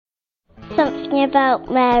something about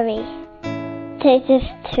Mary.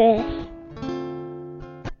 Totus2us.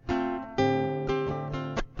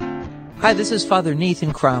 Hi, this is Father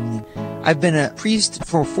Nathan Cromley. I've been a priest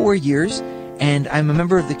for 4 years, and I'm a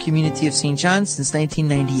member of the community of St. John since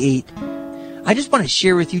 1998. I just want to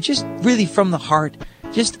share with you, just really from the heart,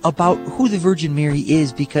 just about who the Virgin Mary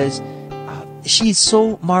is, because she's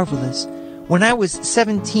so marvelous. When I was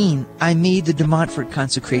 17, I made the de Montfort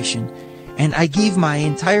consecration, and I gave my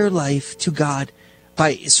entire life to God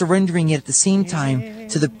by surrendering it at the same time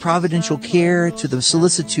to the providential care, to the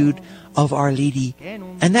solicitude of Our Lady.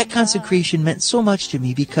 And that consecration meant so much to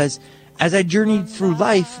me, because as I journeyed through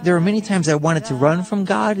life, there were many times I wanted to run from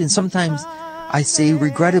God, and sometimes, I say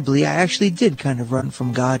regrettably, I actually did kind of run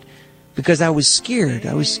from God, because I was scared.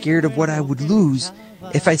 I was scared of what I would lose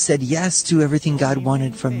if I said yes to everything God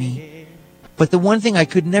wanted from me. But the one thing I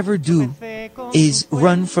could never do is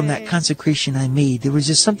run from that consecration I made. There was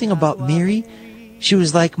just something about Mary. She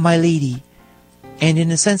was like my lady. And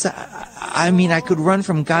in a sense, I mean, I could run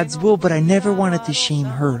from God's will, but I never wanted to shame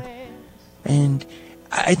her. And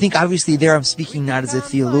I think obviously there I'm speaking not as a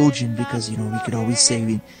theologian, because, we could always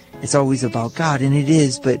say it's always about God, and it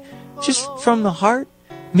is, but just from the heart,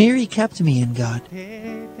 Mary kept me in God.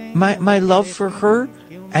 My love for her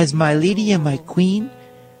as my lady and my queen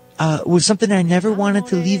was something I never wanted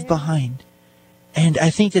to leave behind. And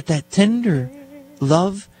I think that tender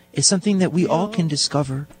love is something that we all can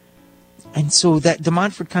discover. And so that de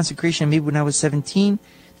Montfort consecration I made when I was 17,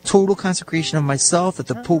 total consecration of myself that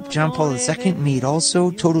the Pope John Paul II made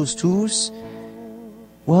also, Totus2us,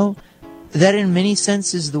 well, that in many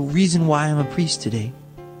senses is the reason why I'm a priest today.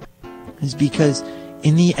 Is because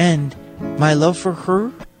in the end, my love for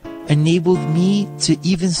her enabled me to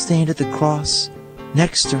even stand at the cross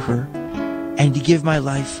next to her and to give my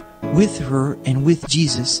life with her and with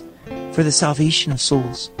Jesus for the salvation of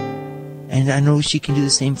souls. And I know she can do the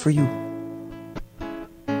same for you.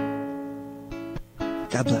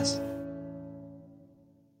 God bless.